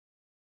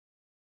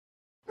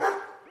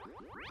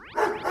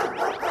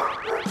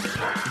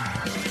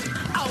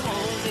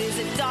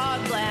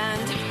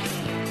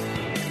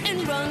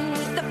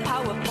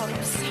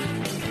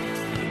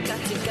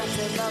just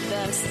they love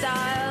their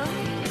style,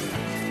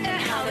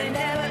 and how they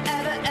never,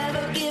 ever,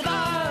 ever give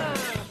up.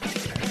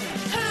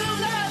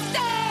 Who loves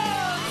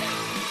dogs?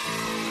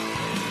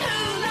 Who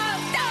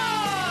loves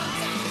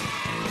dogs?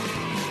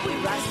 We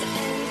rise to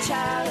any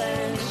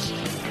challenge,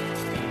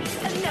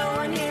 and no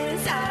one here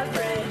is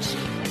average.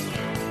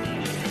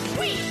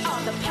 We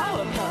are the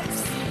Power Pups.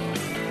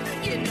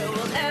 You know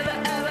we'll ever,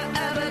 ever,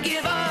 ever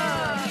give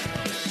up.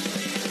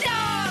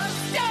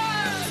 Dogs,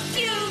 dogs,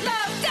 you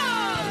love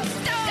dogs.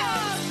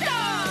 Dogs,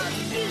 dogs,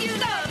 you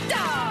love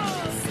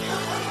dogs.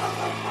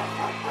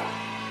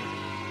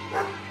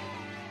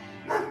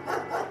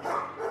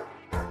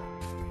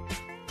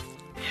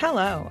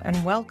 Hello,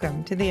 and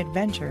welcome to the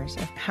adventures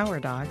of Power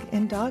Dog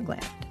in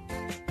Dogland.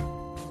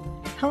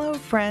 Hello,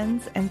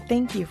 friends, and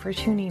thank you for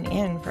tuning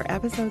in for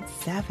episode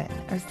 7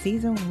 of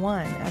season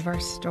 1 of our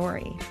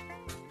story.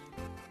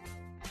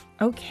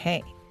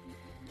 Okay,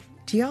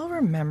 do y'all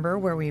remember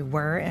where we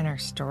were in our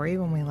story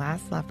when we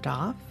last left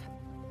off?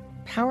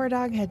 Power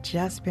Dog had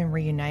just been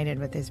reunited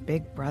with his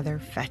big brother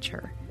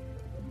Fetcher,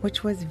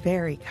 which was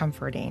very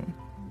comforting.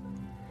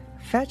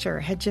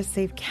 Fetcher had just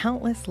saved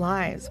countless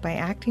lives by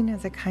acting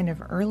as a kind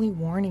of early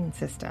warning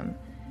system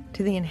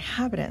to the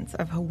inhabitants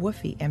of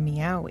Hawoofie and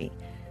Meowie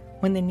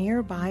when the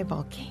nearby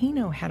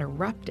volcano had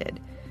erupted,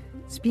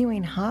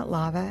 spewing hot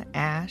lava,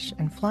 ash,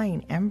 and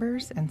flying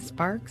embers and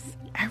sparks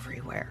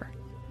everywhere.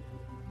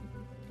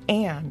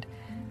 And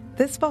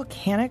this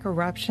volcanic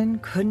eruption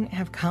couldn't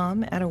have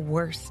come at a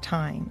worse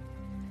time,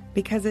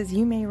 because as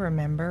you may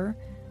remember,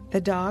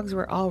 the dogs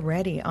were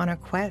already on a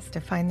quest to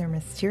find their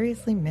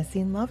mysteriously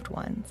missing loved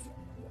ones,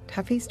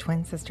 Tuffy's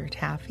twin sister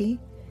Taffy,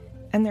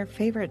 and their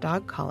favorite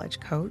dog college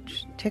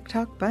coach,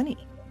 TikTok Bunny.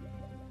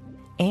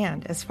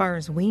 And as far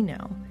as we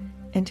know,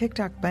 and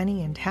TikTok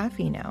Bunny and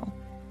Taffy know,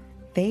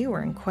 they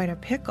were in quite a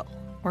pickle,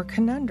 or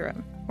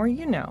conundrum, or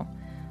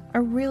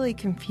a really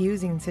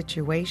confusing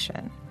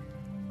situation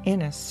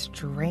in a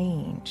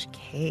strange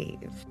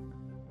cave.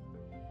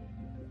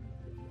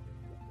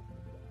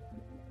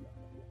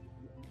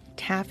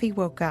 Taffy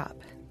woke up,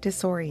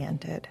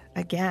 disoriented,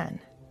 again.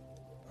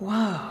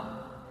 Whoa,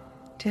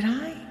 did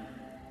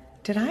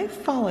I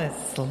fall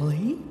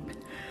asleep?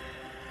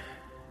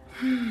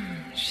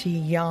 She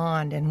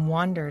yawned and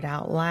wondered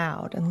out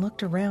loud and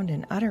looked around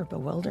in utter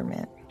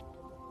bewilderment.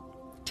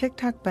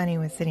 TikTok Bunny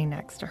was sitting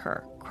next to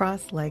her,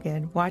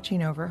 cross-legged,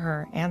 watching over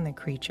her and the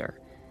creature,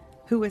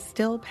 who was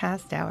still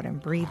passed out and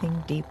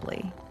breathing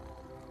deeply.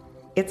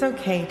 "It's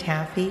okay,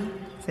 Taffy,"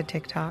 said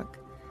TikTok.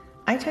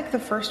 "I took the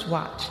first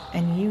watch,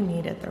 and you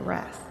needed the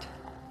rest."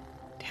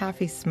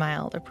 Taffy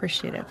smiled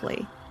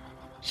appreciatively.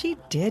 She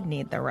did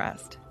need the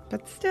rest,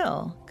 but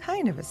still,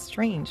 kind of a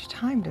strange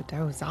time to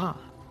doze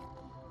off.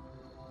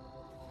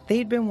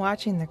 They'd been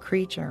watching the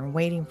creature and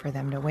waiting for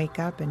them to wake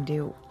up and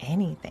do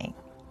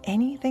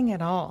anything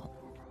at all.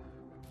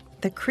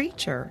 The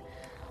creature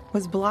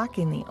was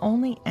blocking the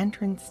only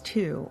entrance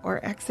to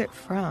or exit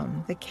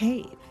from the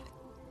cave.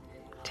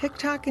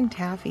 TikTok and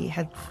Taffy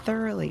had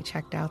thoroughly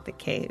checked out the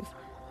cave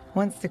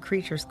once the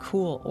creature's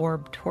cool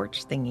orb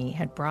torch thingy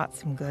had brought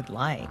some good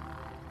light.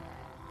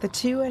 The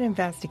two had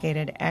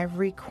investigated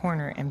every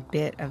corner and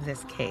bit of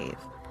this cave,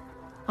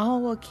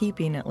 all while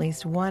keeping at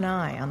least one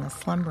eye on the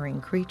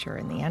slumbering creature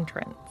in the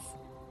entrance.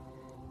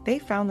 They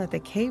found that the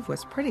cave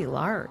was pretty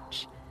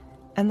large,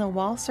 and the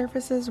wall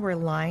surfaces were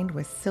lined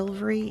with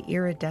silvery,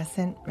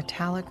 iridescent,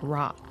 metallic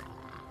rock.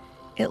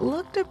 It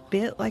looked a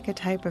bit like a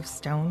type of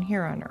stone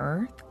here on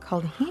Earth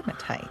called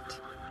hematite.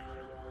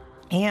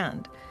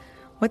 And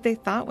what they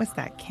thought was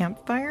that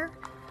campfire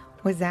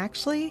was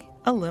actually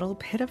a little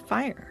pit of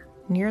fire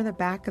near the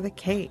back of the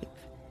cave.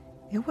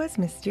 It was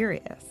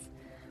mysterious,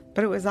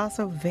 but it was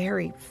also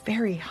very,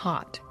 very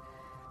hot,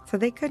 so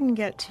they couldn't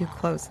get too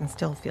close and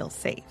still feel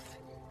safe.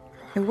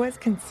 It was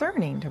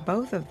concerning to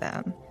both of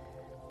them,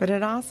 but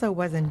it also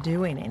wasn't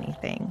doing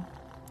anything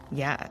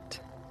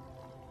yet.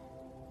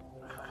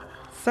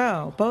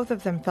 So both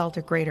of them felt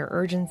a greater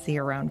urgency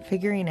around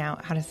figuring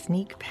out how to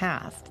sneak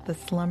past the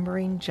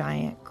slumbering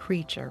giant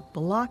creature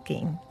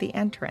blocking the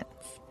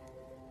entrance.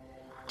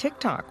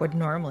 TikTok would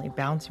normally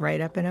bounce right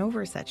up and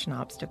over such an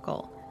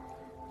obstacle,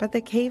 but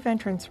the cave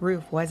entrance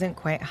roof wasn't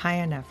quite high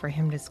enough for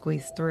him to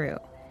squeeze through,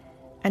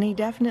 and he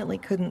definitely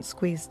couldn't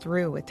squeeze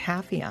through with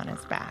Taffy on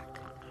his back.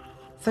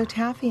 So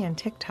Taffy and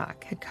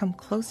TikTok had come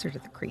closer to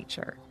the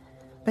creature,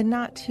 but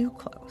not too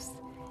close,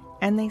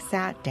 and they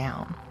sat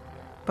down,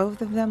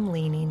 both of them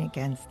leaning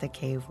against the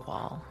cave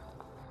wall.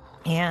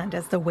 And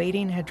as the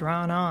waiting had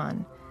drawn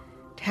on,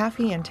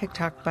 Taffy and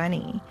TikTok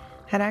Bunny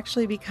had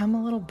actually become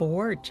a little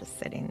bored just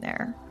sitting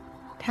there.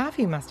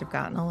 Taffy must have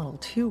gotten a little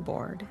too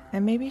bored,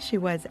 and maybe she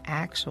was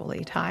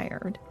actually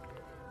tired,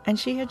 and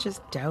she had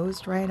just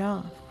dozed right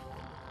off.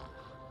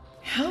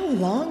 "How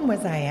long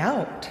was I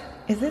out?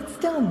 Is it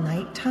still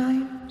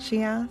nighttime?"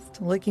 she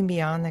asked, looking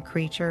beyond the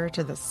creature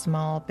to the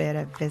small bit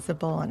of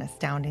visible and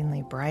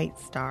astoundingly bright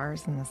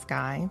stars in the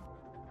sky.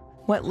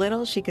 What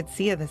little she could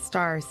see of the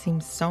stars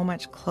seemed so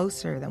much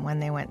closer than when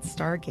they went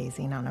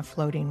stargazing on a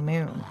floating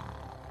moon.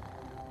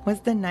 Was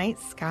the night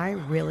sky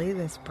really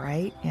this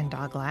bright in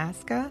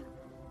Doglaska?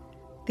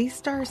 These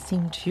stars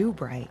seemed too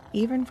bright,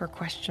 even for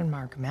Question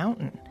Mark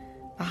Mountain,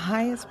 the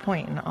highest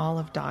point in all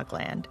of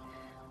Dogland,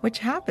 which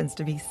happens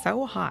to be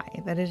so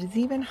high that it is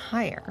even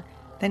higher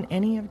than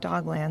any of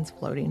Dogland's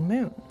floating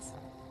moons.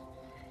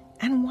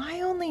 And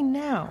why only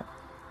now,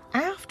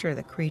 after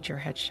the creature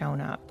had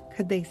shown up,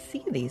 could they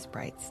see these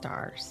bright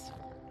stars?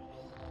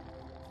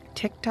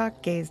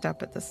 Tick-Tock gazed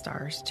up at the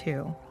stars,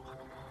 too.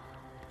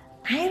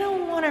 I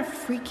don't want to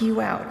freak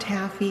you out,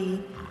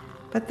 Taffy,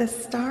 but the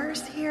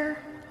stars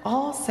here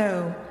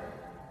also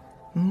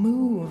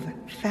move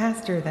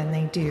faster than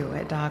they do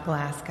at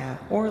Doglaska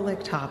or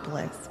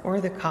Lictopolis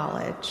or the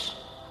college.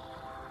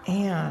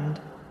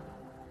 And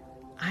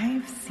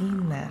I've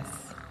seen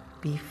this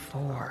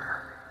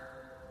before.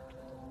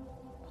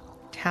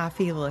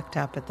 Taffy looked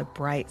up at the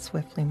bright,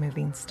 swiftly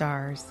moving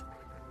stars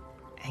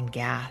and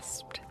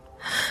gasped.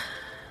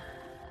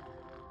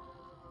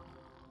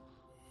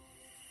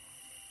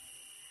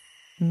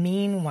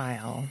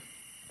 Meanwhile,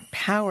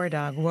 Power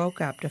Dog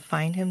woke up to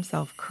find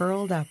himself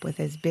curled up with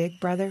his big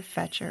brother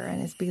Fetcher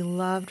and his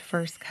beloved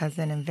first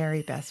cousin and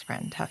very best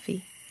friend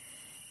Tuffy.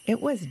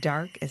 It was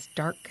dark as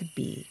dark could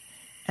be,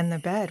 and the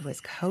bed was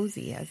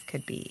cozy as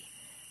could be,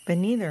 but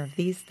neither of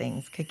these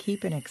things could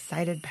keep an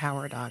excited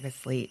Power Dog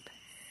asleep.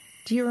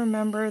 Do you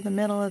remember the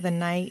middle of the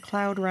night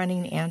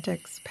cloud-running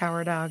antics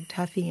Power Dog,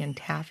 Tuffy, and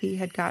Taffy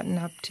had gotten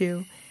up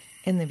to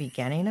in the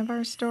beginning of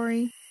our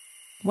story?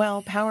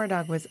 Well, Power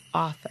Dog was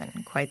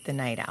often quite the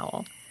night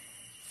owl.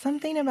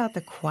 Something about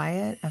the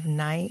quiet of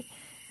night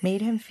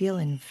made him feel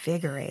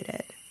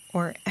invigorated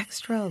or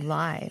extra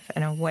alive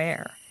and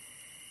aware.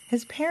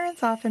 His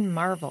parents often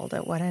marveled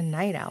at what a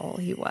night owl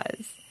he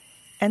was,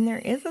 and there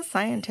is a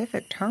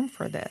scientific term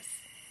for this.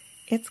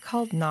 It's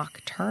called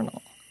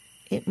nocturnal.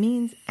 It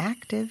means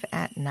active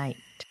at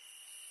night.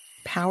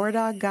 Power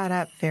Dog got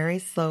up very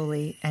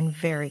slowly and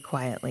very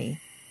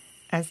quietly,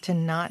 as to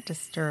not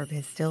disturb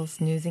his still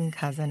snoozing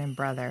cousin and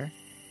brother,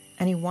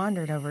 and he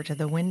wandered over to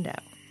the window.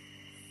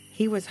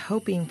 He was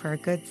hoping for a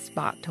good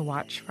spot to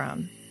watch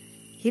from.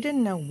 He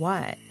didn't know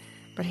what,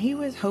 but he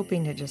was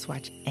hoping to just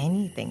watch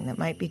anything that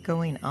might be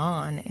going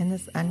on in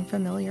this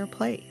unfamiliar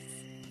place.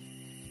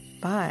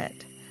 But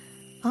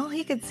all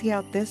he could see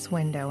out this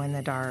window in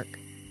the dark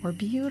were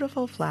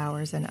beautiful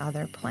flowers and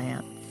other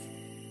plants.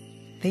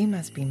 They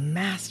must be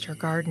master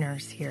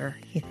gardeners here,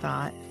 he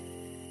thought,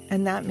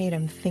 and that made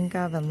him think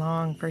of and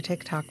long for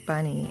Tick-Tock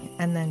Bunny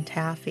and then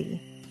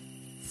Taffy.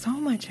 So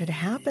much had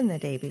happened the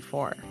day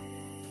before.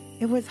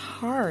 It was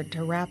hard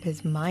to wrap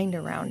his mind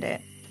around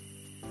it.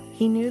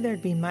 He knew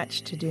there'd be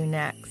much to do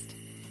next,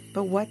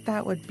 but what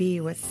that would be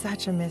was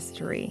such a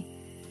mystery,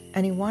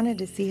 and he wanted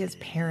to see his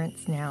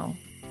parents now.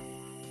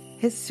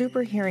 His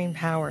super hearing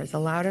powers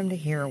allowed him to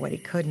hear what he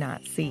could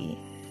not see,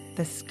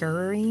 the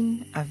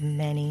scurrying of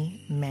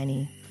many,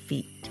 many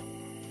feet.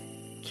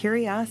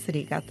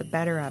 Curiosity got the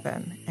better of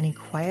him, and he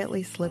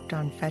quietly slipped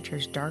on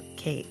Fetcher's dark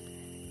cape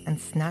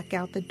and snuck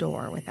out the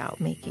door without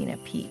making a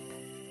peep.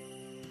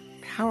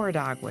 Power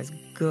Dog was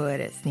good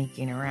at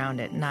sneaking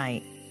around at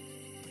night.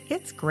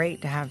 It's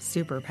great to have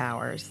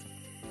superpowers,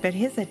 but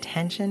his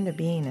attention to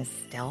being as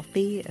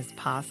stealthy as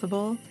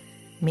possible,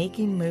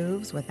 making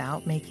moves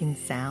without making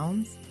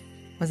sounds,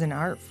 was an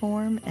art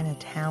form and a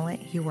talent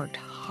he worked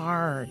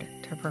hard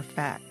to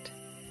perfect.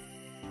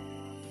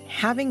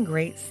 Having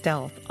great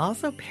stealth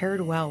also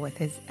paired well with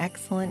his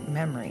excellent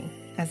memory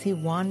as he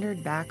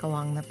wandered back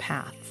along the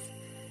paths,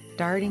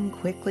 darting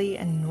quickly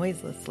and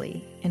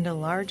noiselessly into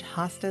large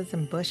hostas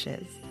and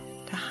bushes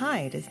to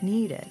hide as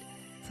needed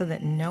so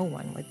that no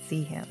one would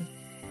see him.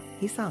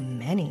 He saw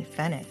many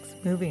fennecs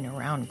moving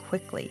around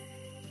quickly,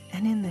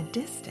 and in the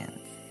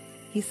distance,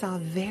 he saw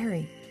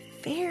very,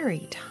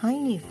 very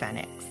tiny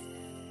fennecs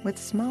with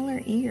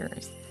smaller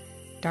ears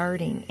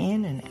darting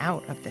in and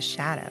out of the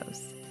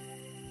shadows.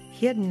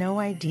 He had no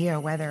idea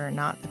whether or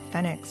not the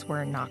fennecs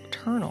were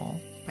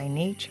nocturnal by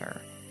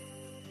nature,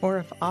 or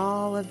if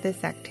all of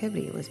this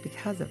activity was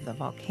because of the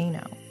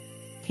volcano.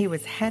 He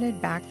was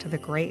headed back to the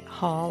Great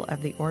Hall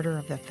of the Order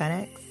of the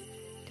Fennecs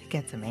to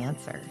get some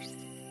answers.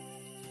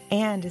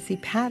 And as he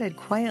padded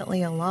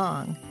quietly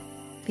along,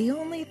 the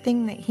only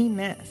thing that he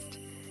missed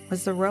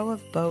was the row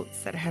of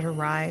boats that had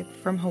arrived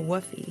from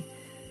Hawoofie,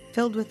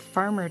 filled with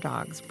farmer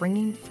dogs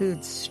bringing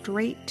food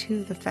straight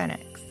to the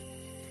fennecs,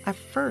 a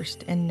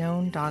first in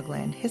known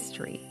Dogland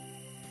history.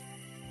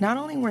 Not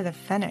only were the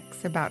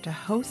fennecs about to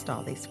host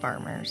all these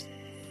farmers,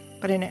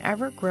 but an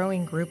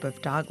ever-growing group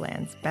of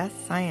Dogland's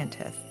best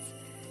scientists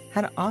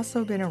had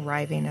also been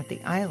arriving at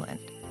the island,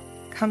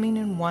 coming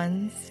in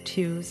ones,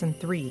 twos, and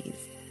threes,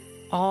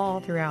 all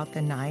throughout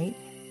the night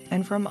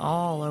and from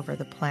all over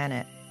the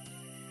planet.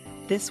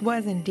 This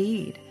was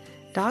indeed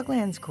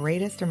Dogland's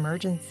greatest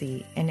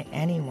emergency in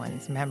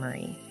anyone's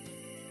memory.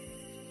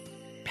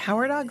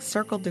 Power Dog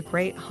circled the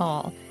Great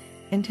Hall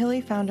until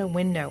he found a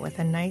window with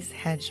a nice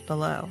hedge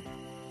below.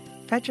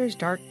 Fetcher's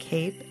dark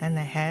cape and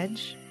the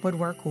hedge would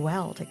work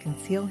well to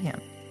conceal him,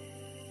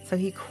 so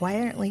he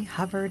quietly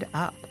hovered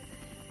up,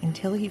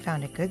 until he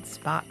found a good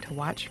spot to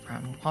watch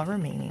from while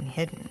remaining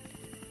hidden.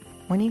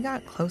 When he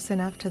got close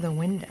enough to the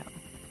window,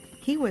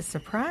 he was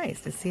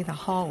surprised to see the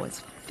hall was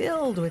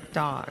filled with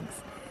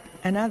dogs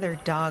and other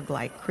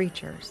dog-like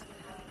creatures,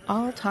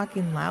 all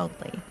talking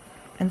loudly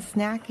and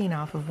snacking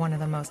off of one of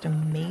the most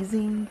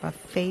amazing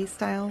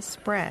buffet-style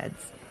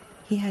spreads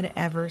he had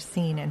ever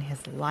seen in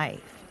his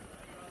life.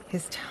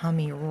 His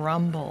tummy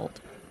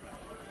rumbled,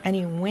 and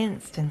he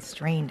winced and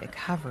strained to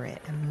cover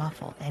it and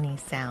muffle any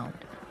sound,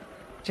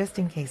 just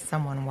in case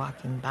someone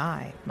walking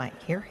by might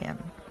hear him.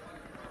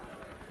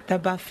 The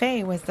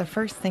buffet was the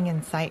first thing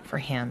in sight for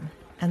him,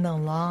 and the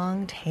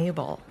long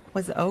table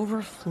was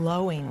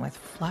overflowing with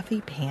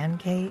fluffy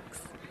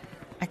pancakes,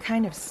 a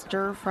kind of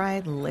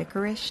stir-fried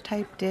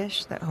licorice-type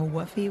dish that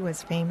Hawaii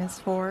was famous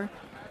for,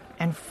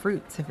 and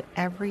fruits of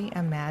every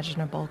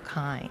imaginable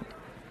kind,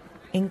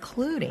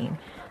 including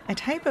a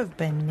type of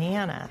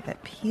banana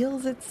that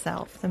peels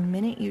itself the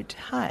minute you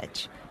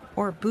touch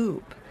or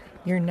boop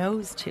your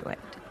nose to it.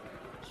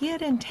 He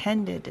had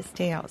intended to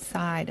stay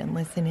outside and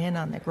listen in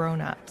on the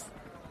grown-ups,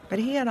 but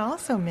he had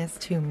also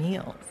missed 2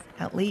 meals,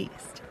 at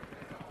least.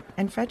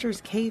 And Fetcher's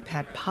cape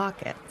had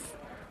pockets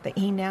that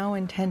he now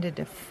intended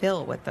to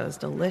fill with those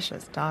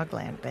delicious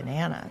Dogland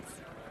bananas.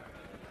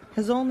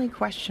 His only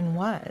question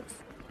was,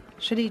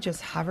 should he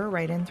just hover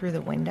right in through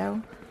the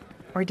window,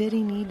 or did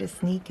he need to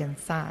sneak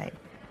inside?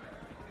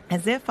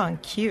 As if on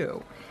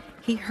cue,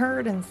 he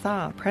heard and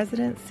saw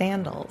President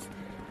Sandals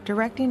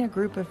directing a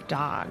group of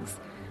dogs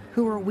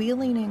who were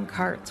wheeling in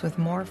carts with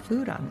more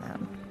food on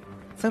them.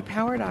 So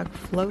Power Dog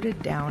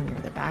floated down near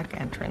the back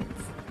entrance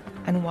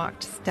and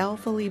walked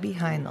stealthily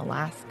behind the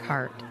last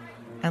cart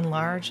and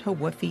large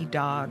Hawaii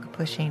dog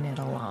pushing it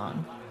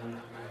along.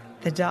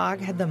 The dog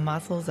had the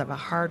muscles of a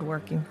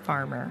hard-working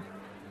farmer,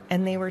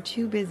 and they were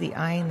too busy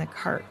eyeing the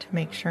cart to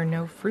make sure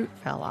no fruit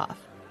fell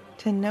off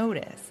to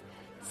notice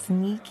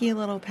sneaky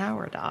little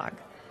Power Dog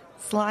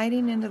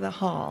sliding into the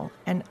hall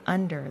and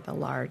under the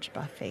large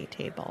buffet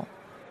table.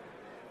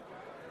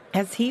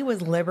 As he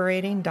was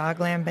liberating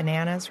Dogland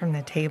bananas from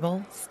the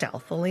table,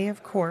 stealthily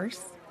of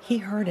course, he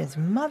heard his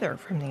mother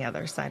from the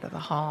other side of the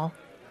hall,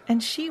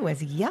 and she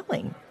was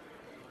yelling.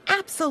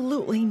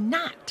 "Absolutely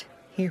not!"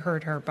 he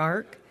heard her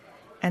bark,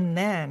 and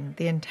then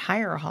the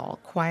entire hall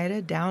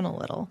quieted down a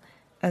little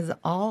as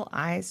all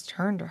eyes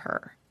turned to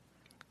her.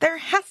 "There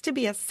has to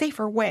be a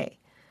safer way,"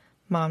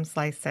 Mom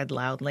Slice said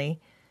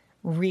loudly,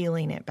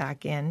 reeling it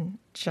back in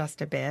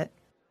just a bit.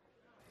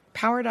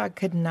 Power Dog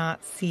could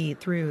not see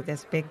through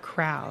this big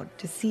crowd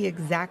to see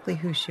exactly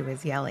who she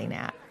was yelling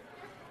at.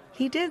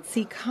 He did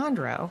see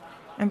Condro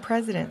and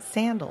President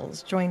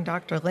Sandals join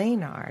Dr.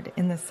 Laynard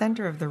in the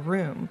center of the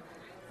room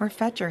where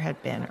Fetcher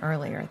had been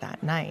earlier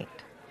that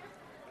night.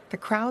 The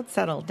crowd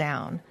settled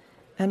down,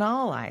 and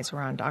all eyes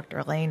were on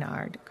Dr.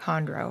 Laynard,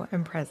 Condro,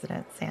 and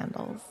President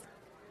Sandals.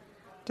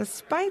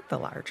 Despite the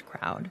large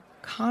crowd,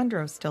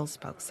 Condro still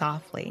spoke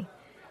softly,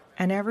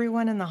 and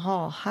everyone in the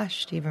hall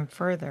hushed even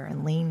further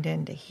and leaned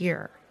in to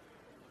hear.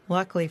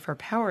 Luckily for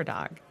Power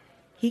Dog,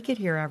 he could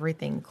hear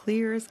everything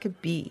clear as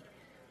could be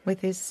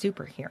with his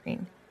super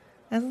hearing,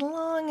 as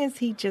long as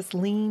he just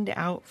leaned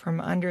out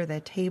from under the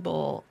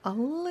table a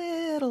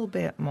little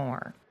bit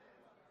more.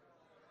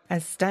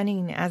 As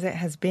stunning as it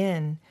has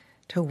been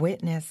to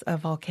witness a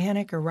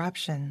volcanic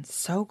eruption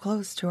so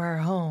close to our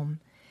home,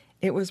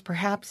 it was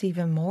perhaps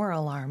even more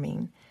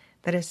alarming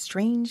that a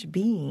strange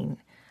being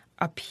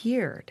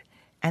appeared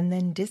and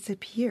then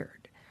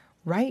disappeared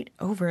right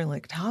over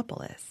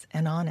Lictopolis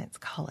and on its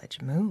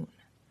college moon.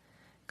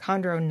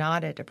 Condro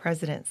nodded to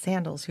President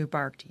Sandals, who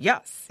barked,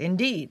 "Yes,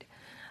 indeed,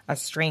 a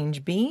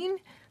strange being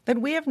that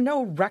we have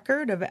no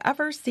record of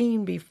ever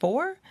seeing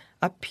before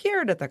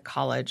appeared at the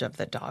College of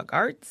the Dog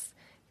Arts,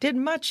 did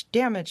much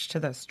damage to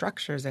the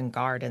structures and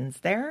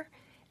gardens there,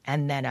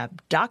 and then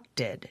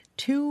abducted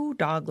 2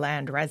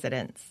 Dogland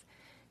residents,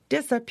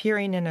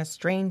 disappearing in a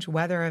strange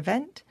weather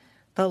event,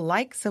 the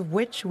likes of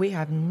which we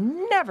have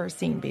never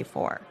seen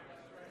before."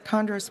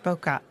 Condro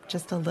spoke up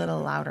just a little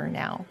louder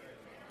now.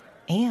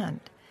 And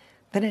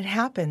that it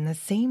happened the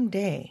same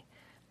day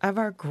of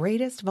our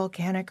greatest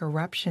volcanic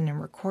eruption in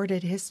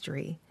recorded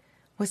history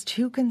was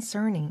too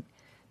concerning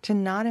to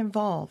not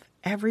involve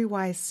every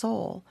wise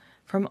soul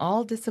from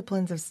all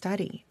disciplines of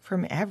study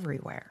from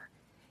everywhere.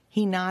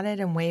 He nodded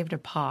and waved a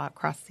paw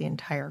across the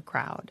entire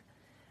crowd.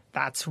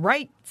 "That's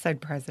right,"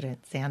 said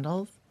President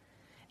Sandals.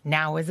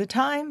 "Now is a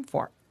time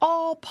for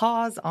all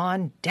paws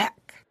on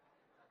deck."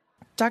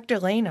 Dr.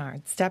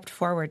 Laynard stepped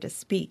forward to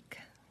speak,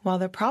 while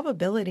the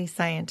probability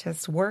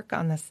scientists work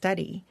on the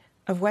study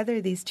of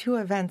whether these 2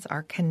 events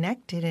are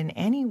connected in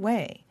any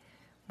way.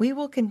 We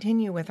will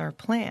continue with our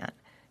plan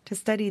to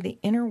study the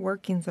inner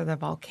workings of the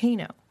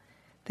volcano.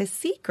 The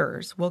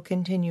seekers will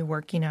continue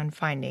working on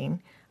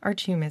finding our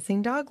 2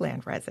 missing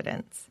Dogland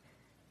residents.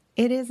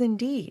 It is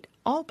indeed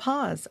all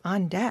paws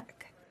on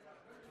deck.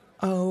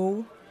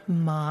 Oh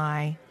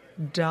my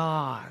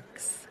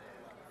dogs,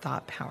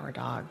 thought Power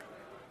Dog.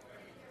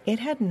 It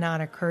had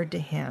not occurred to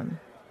him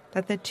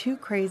that the 2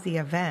 crazy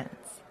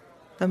events,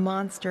 the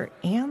monster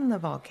and the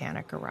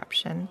volcanic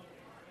eruption,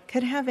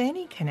 could have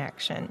any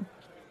connection.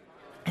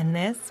 And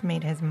this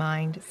made his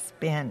mind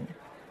spin.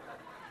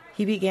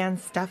 He began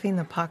stuffing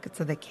the pockets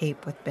of the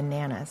cape with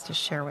bananas to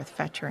share with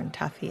Fetcher and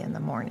Tuffy in the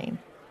morning.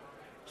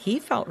 He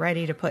felt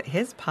ready to put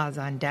his paws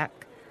on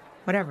deck,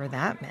 whatever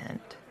that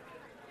meant.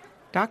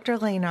 Dr.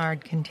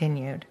 Laynard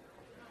continued,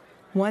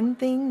 "One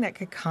thing that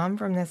could come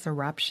from this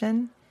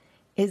eruption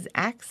is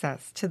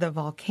access to the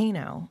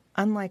volcano,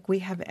 unlike we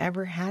have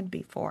ever had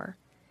before.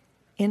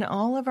 In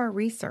all of our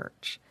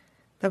research,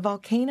 the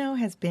volcano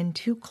has been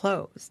too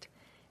closed,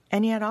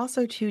 and yet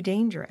also too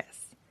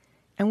dangerous,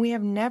 and we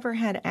have never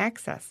had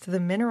access to the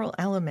mineral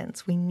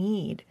elements we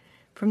need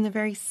from the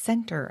very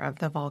center of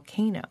the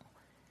volcano.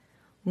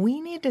 We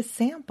need to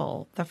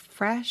sample the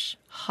fresh,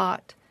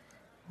 hot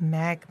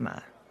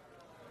magma."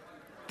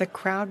 The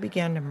crowd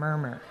began to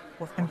murmur,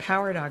 and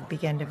Power Dog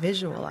began to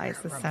visualize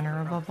the center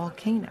of a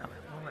volcano.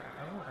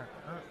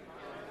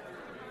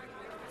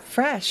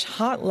 Fresh,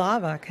 hot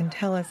lava can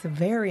tell us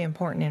very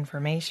important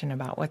information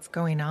about what's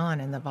going on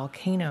in the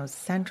volcano's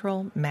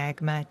central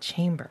magma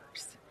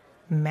chambers.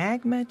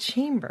 Magma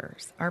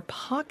chambers are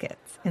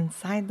pockets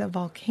inside the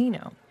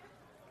volcano,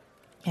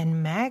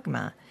 and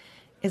magma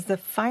is the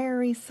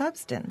fiery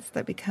substance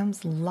that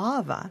becomes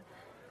lava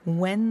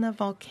when the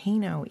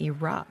volcano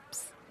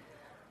erupts.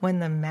 When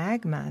the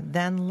magma,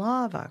 then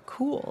lava,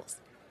 cools,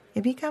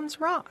 it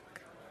becomes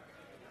rock.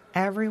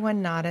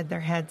 Everyone nodded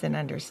their heads in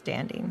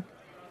understanding.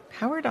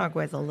 Power Dog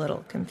was a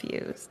little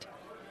confused.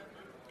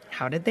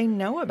 How did they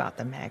know about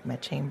the magma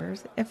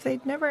chambers if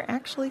they'd never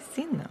actually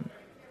seen them?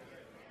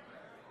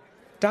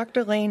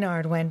 Dr.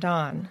 Laynard went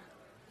on,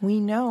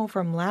 "We know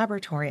from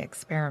laboratory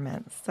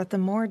experiments that the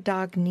more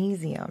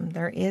dognesium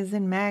there is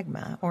in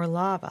magma or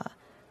lava,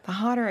 the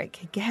hotter it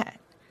could get.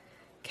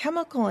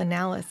 Chemical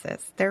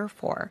analysis,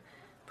 therefore,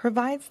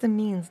 provides the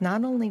means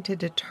not only to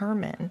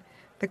determine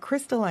the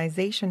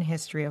crystallization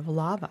history of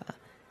lava,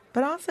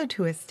 but also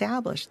to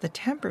establish the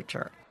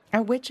temperature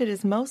at which it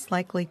is most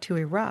likely to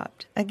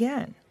erupt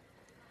again.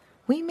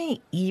 We may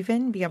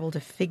even be able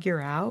to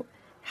figure out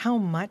how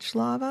much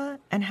lava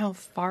and how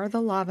far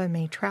the lava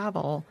may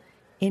travel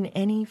in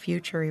any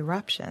future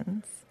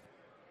eruptions."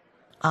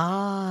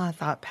 Ah,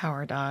 thought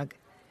Power Dog,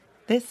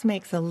 this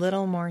makes a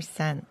little more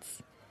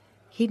sense.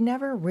 He'd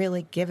never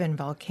really given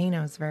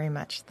volcanoes very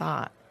much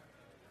thought,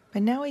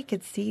 but now he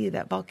could see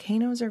that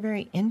volcanoes are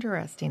very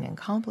interesting and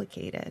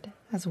complicated,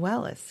 as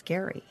well as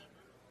scary.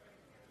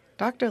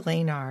 Dr.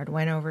 Laynard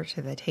went over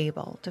to the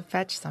table to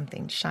fetch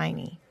something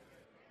shiny.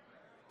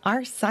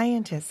 "Our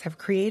scientists have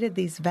created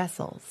these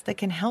vessels that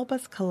can help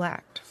us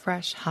collect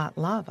fresh, hot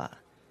lava."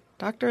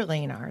 Dr.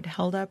 Laynard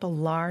held up a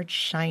large,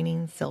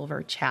 shining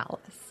silver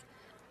chalice,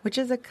 which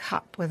is a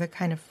cup with a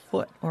kind of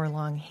foot or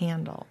long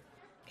handle.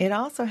 It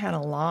also had a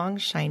long,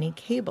 shiny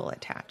cable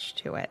attached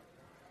to it.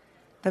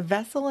 The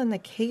vessel and the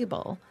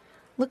cable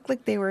looked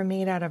like they were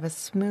made out of a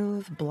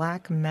smooth,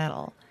 black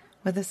metal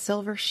with a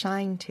silver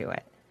shine to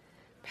it.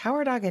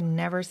 Power Dog had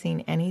never seen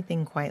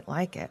anything quite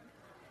like it.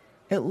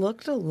 It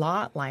looked a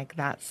lot like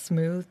that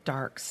smooth,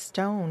 dark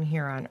stone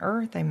here on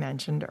Earth I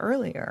mentioned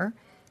earlier,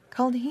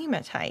 called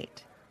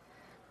hematite.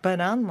 But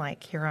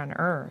unlike here on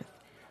Earth,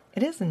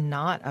 it is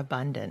not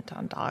abundant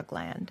on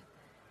Dogland.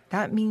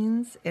 That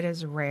means it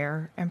is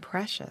rare and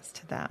precious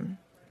to them.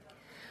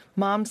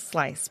 Mom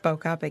Slice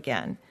spoke up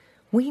again.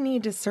 "We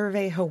need to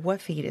survey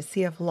Hawaii to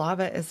see if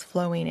lava is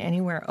flowing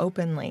anywhere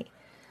openly.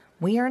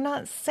 We are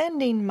not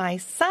sending my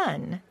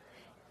son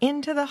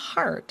into the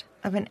heart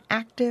of an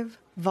active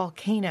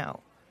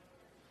volcano."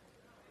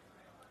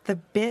 The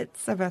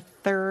bits of a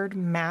third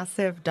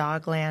massive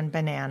Dogland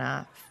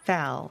banana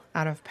fell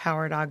out of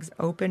Power Dog's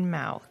open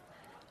mouth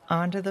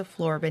onto the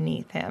floor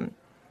beneath him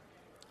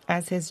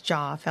as his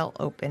jaw fell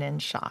open in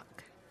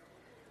shock.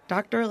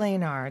 Dr.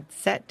 Laynard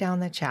set down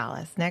the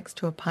chalice next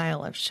to a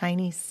pile of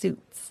shiny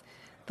suits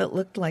that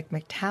looked like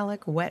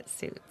metallic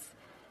wetsuits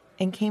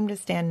and came to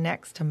stand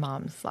next to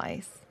Mom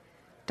Slice.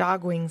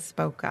 Dogwing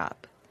spoke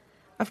up.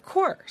 "Of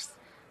course,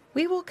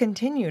 we will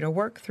continue to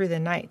work through the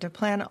night to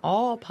plan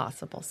all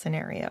possible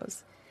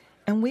scenarios,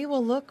 and we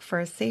will look for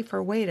a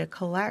safer way to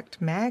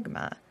collect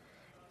magma.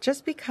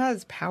 Just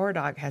because Power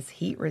Dog has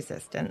heat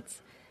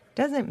resistance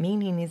doesn't mean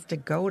he needs to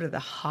go to the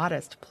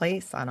hottest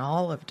place on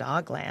all of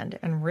Dogland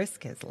and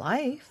risk his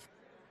life."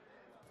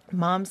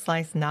 Mom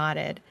Slice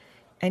nodded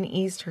and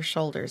eased her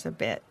shoulders a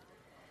bit.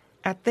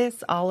 At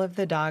this, all of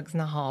the dogs in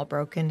the hall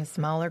broke into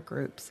smaller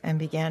groups and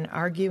began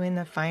arguing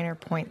the finer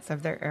points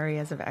of their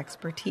areas of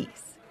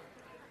expertise.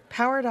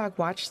 Power Dog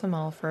watched them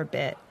all for a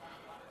bit,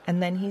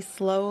 and then he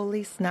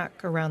slowly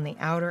snuck around the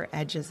outer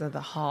edges of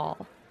the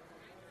hall.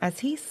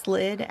 As he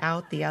slid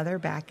out the other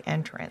back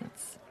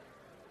entrance,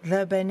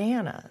 the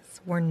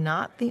bananas were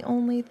not the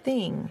only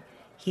thing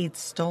he'd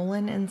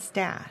stolen and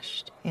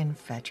stashed in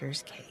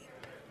Fetcher's cape.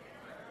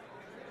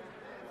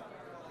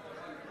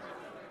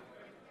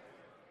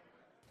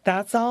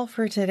 That's all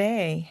for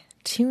today.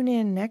 Tune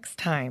in next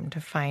time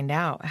to find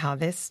out how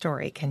this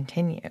story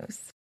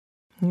continues.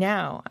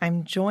 Now,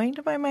 I'm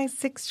joined by my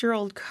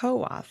 6-year-old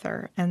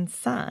co-author and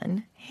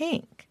son,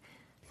 Hank.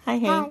 Hi,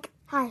 Hank.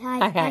 Hi.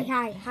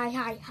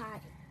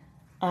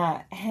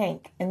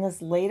 Hank, in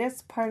this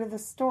latest part of the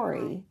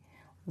story,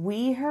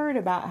 we heard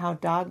about how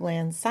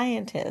Dogland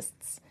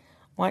scientists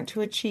want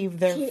to achieve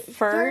their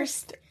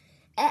first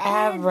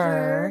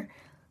ever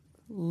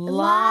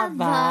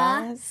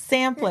lava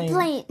sampling.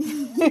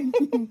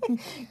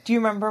 Do you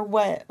remember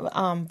what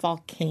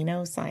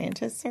volcano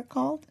scientists are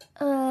called?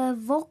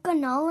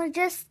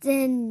 Volcanologists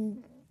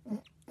and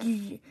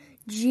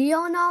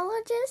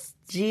geonologists?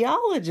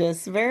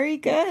 Geologists, very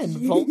good.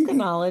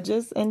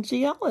 Volcanologists and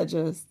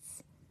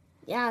geologists.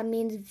 Yeah, it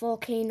means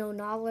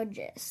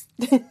volcanonologist.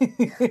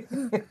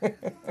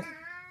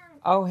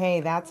 Oh,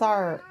 hey, that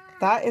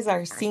is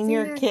our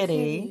senior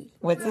kitty.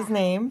 What's his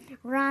name?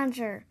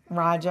 Roger.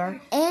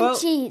 And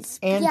Cheese.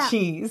 And Yeah.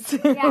 Cheese.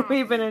 Yeah.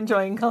 We've been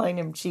enjoying calling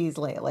him Cheese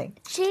lately.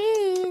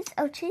 Cheese.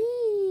 Oh,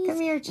 cheese. Come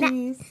here,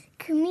 Cheese.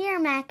 Come here,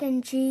 mac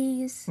and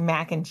cheese.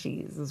 Mac and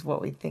Cheese is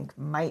what we think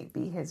might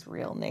be his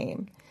real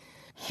name.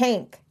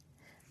 Hank,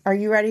 are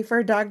you ready for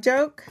a dog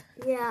joke?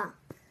 Yeah.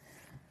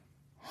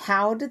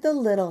 How did the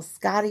little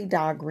Scotty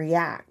dog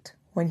react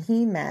when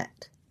he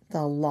met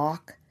the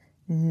Loch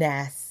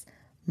Ness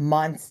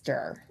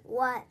Monster?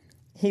 What?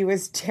 He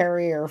was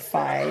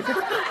terrified.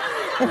 Type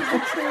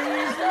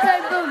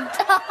of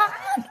dog.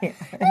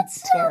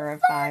 It's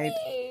terrified.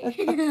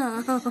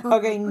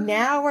 Okay,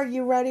 now are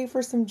you ready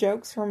for some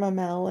jokes from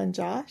Amel and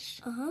Josh?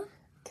 Uh-huh.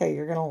 Okay,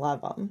 you're going to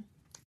love them.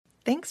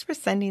 Thanks for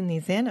sending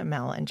these in,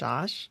 Amel and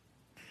Josh.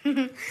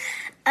 Okay,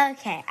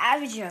 I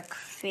have a joke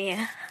for you.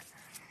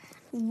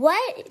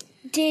 What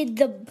did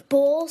the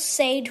bull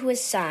say to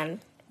his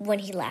son when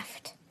he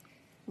left?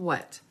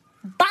 What?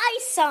 Bye,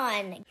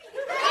 son!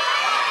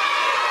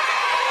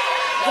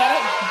 Get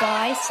it?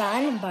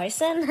 Bison?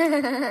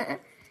 Bison?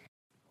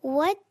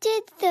 What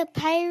did the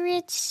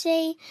pirate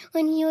say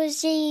when he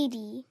was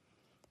 80?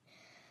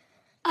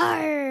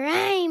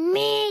 Alright,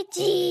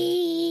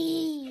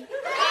 matey!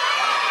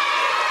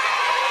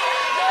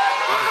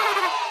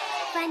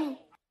 Funny.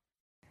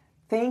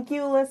 Thank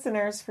you,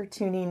 listeners, for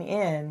tuning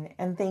in,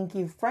 and thank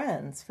you,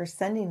 friends, for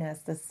sending us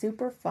the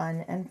super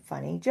fun and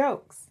funny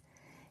jokes.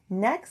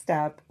 Next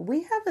up,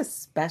 we have a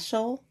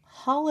special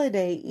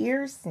holiday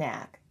ear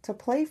snack to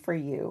play for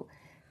you,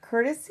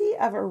 courtesy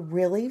of a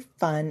really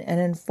fun and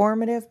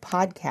informative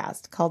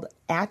podcast called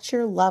At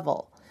Your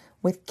Level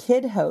with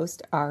kid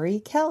host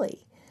Ari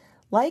Kelly.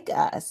 Like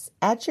us,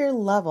 At Your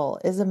Level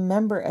is a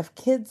member of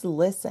Kids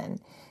Listen,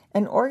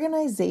 an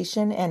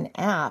organization and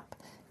app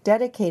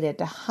dedicated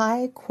to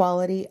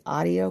high-quality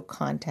audio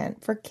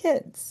content for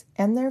kids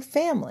and their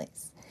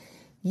families.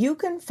 You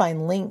can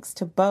find links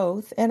to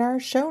both in our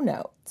show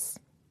notes.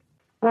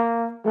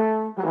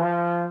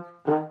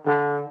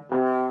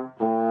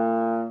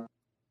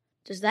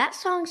 Does that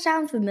song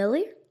sound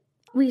familiar?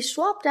 We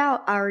swapped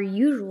out our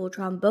usual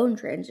trombone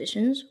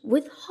transitions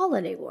with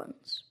holiday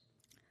ones.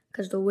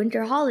 Because the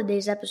Winter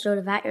Holidays episode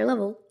of At Your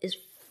Level is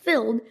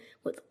filled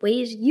with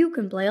ways you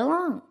can play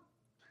along.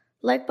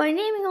 Like by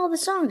naming all the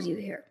songs you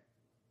hear.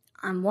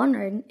 I'm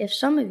wondering if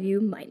some of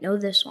you might know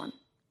this one.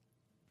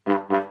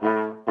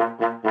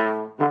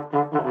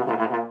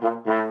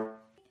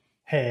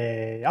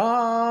 Hey,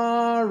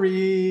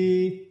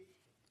 Ari!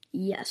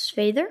 Yes,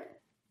 Father?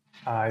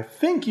 I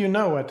think you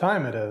know what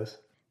time it is.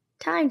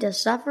 Time to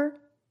suffer?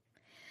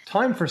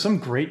 Time for some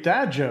great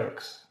dad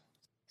jokes.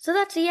 So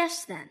that's a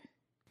yes then.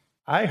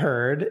 I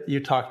heard you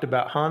talked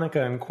about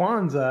Hanukkah and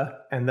Kwanzaa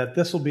and that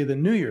this will be the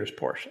New Year's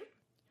portion.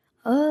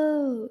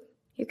 Oh,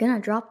 you're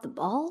gonna drop the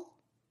ball?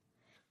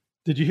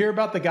 Did you hear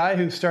about the guy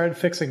who started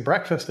fixing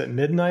breakfast at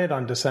midnight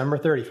on December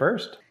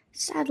 31st?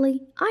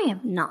 Sadly, I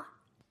have not.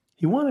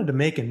 He wanted to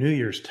make a New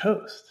Year's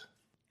toast.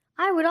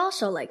 I would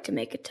also like to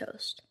make a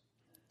toast.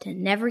 To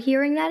never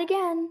hearing that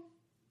again.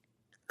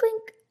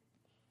 Clink.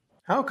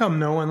 How come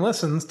no one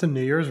listens to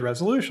New Year's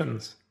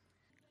resolutions?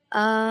 They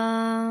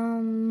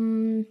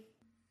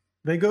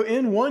go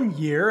in one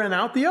year and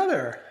out the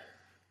other.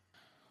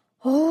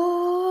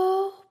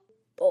 Oh,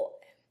 boy.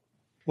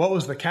 What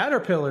was the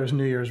caterpillar's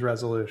New Year's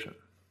resolution?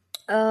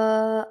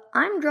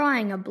 I'm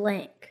drawing a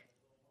blank.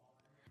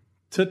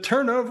 To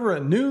turn over a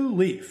new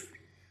leaf.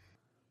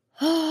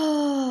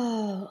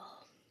 Oh,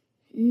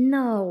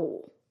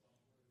 no.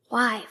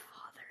 Why,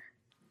 Father?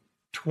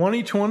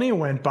 2020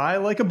 went by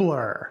like a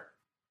blur.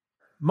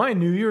 My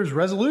New Year's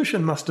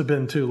resolution must have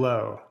been too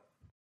low.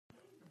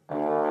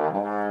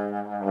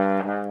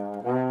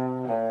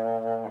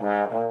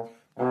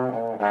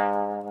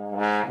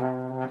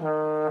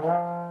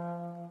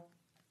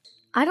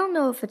 I don't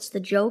know if it's the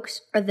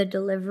jokes or the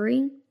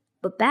delivery,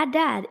 but Bad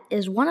Dad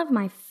is one of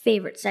my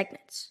favorite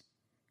segments.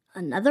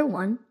 Another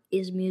one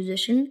is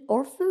musician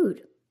or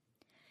food.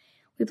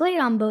 We played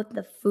on both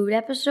the food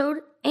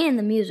episode and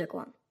the music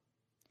one.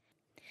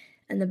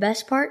 And the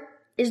best part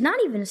is not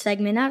even a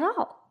segment at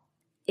all.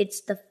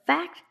 It's the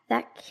fact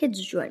that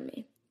kids join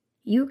me.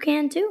 You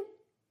can too.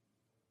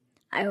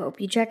 I hope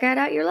you check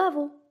out Your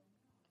Level.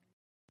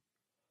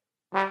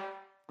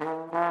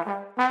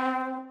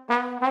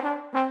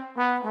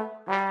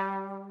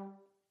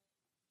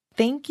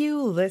 Thank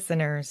you,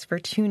 listeners, for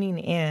tuning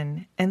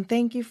in, and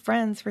thank you,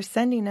 friends, for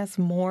sending us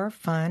more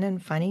fun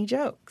and funny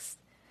jokes.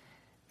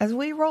 As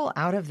we roll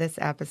out of this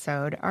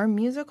episode, our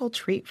musical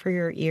treat for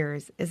your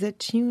ears is a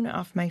tune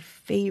off my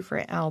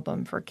favorite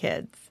album for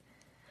kids.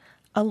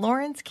 A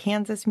Lawrence,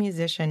 Kansas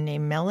musician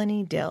named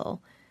Melanie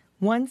Dill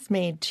once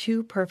made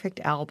 2 perfect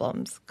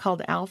albums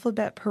called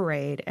Alphabet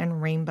Parade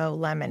and Rainbow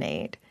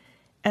Lemonade,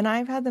 and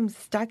I've had them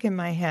stuck in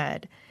my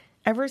head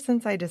ever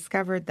since I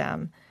discovered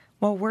them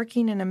while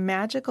working in a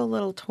magical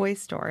little toy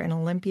store in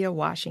Olympia,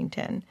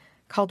 Washington,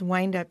 called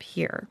Wind Up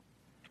Here.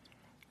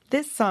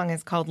 This song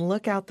is called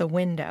Look Out the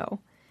Window,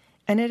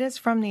 and it is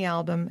from the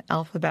album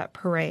Alphabet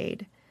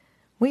Parade.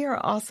 We are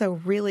also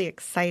really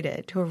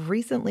excited to have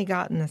recently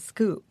gotten the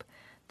scoop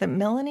that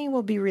Melanie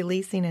will be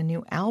releasing a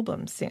new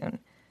album soon.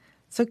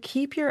 So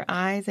keep your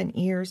eyes and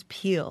ears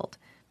peeled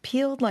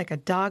like a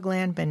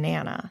Dogland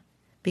banana,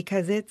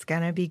 because it's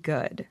gonna be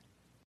good.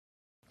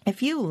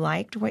 If you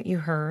liked what you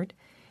heard,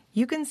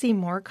 you can see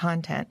more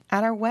content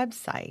at our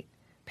website,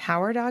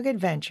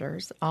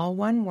 PowerDogAdventures, all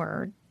one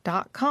word,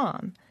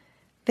 .com.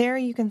 There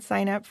you can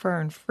sign up for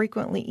our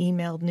frequently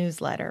emailed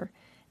newsletter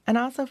and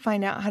also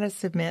find out how to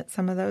submit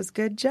some of those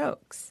good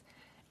jokes.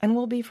 And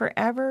we'll be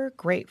forever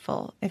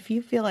grateful if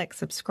you feel like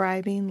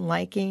subscribing,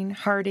 liking,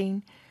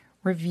 hearting,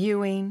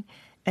 reviewing,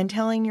 and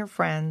telling your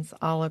friends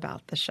all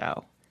about the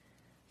show.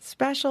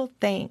 Special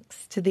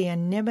thanks to the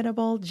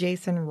inimitable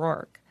Jason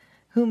Rourke,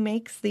 who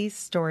makes these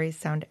stories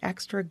sound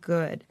extra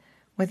good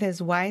with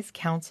his wise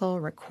counsel,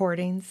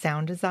 recording,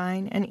 sound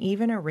design, and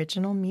even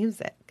original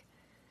music.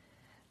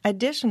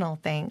 Additional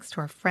thanks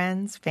to our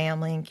friends,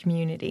 family, and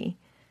community.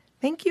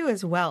 Thank you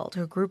as well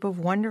to a group of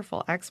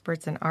wonderful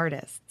experts and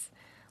artists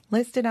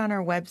listed on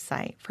our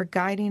website for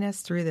guiding us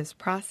through this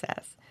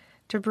process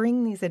to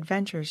bring these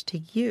adventures to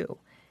you,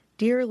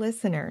 dear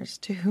listeners,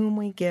 to whom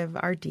we give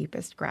our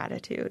deepest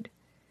gratitude.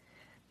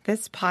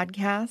 This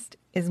podcast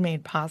is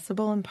made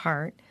possible in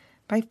part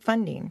by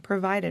funding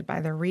provided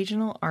by the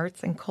Regional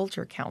Arts and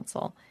Culture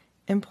Council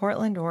in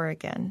Portland,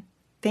 Oregon.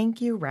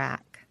 Thank you,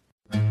 RAC.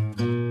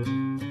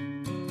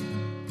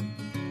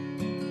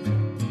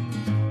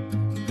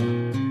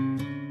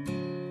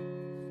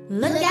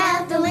 Look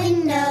out the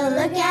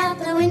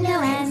window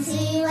and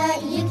see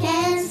what you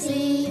can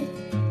see.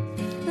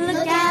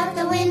 Look out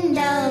the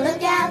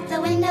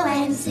window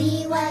and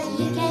see what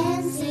you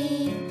can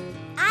see.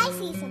 I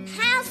see some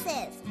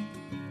houses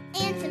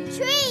and some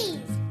trees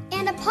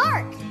and a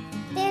park.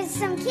 There's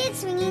some kids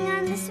swinging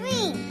on the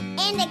swing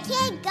and a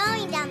kid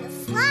going down the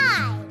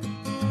slide.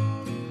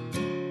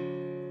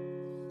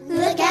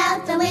 Look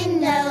out the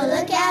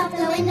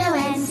window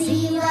and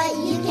see what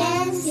you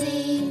can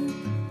see.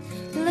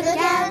 Look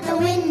out the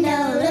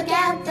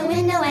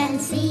window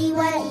and see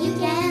what you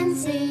can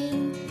see.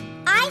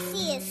 I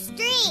see a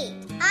street.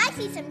 I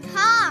see some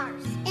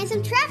cars and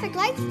some traffic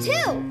lights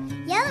too.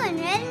 Yellow and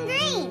red and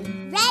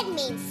green. Red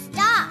means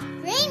stop.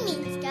 Green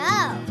means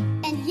go.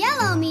 And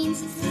yellow means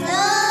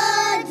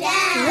slow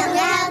down. Look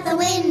out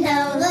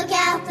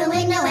the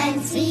window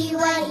and see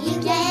what you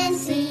can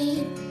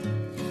see.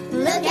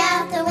 Look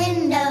out the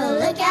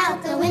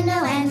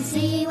window and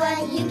see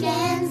what you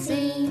can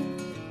see.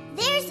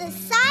 There's a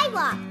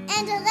sidewalk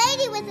and a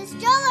lady with a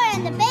stroller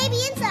and a baby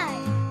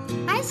inside.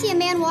 I see a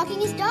man walking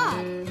his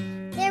dog.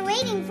 They're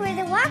waiting for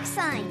the walk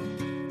sign.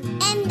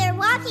 And they're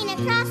walking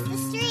across the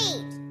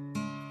street.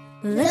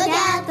 Look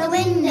out the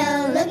window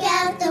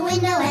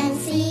and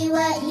see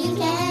what you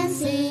can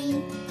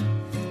see.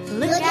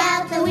 Look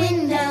out the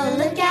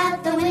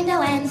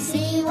window and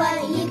see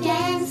what you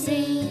can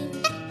see.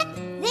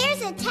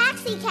 There's a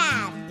taxi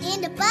cab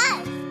and a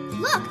bus.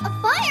 Look, a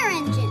fire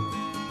engine.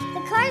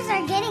 The cars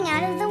are getting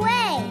out of the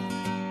way.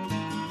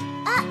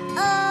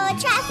 Uh-oh, a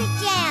traffic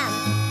jam.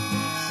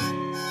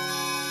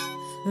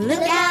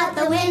 Look out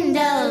the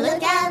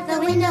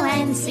window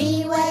and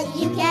see what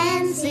you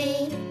can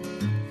see.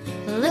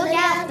 Look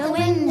out the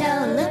window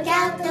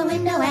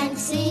and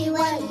see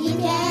what you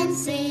can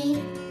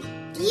see.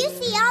 Do you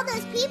see all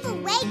those people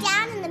way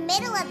down in the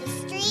middle of the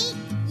street?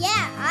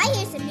 Yeah, I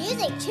hear some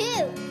music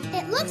too.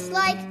 It looks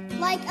like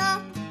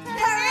a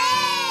parade!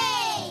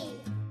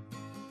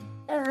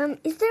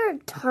 Is there a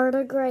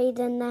tardigrade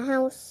in the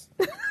house?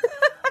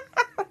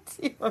 That's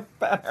even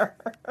better.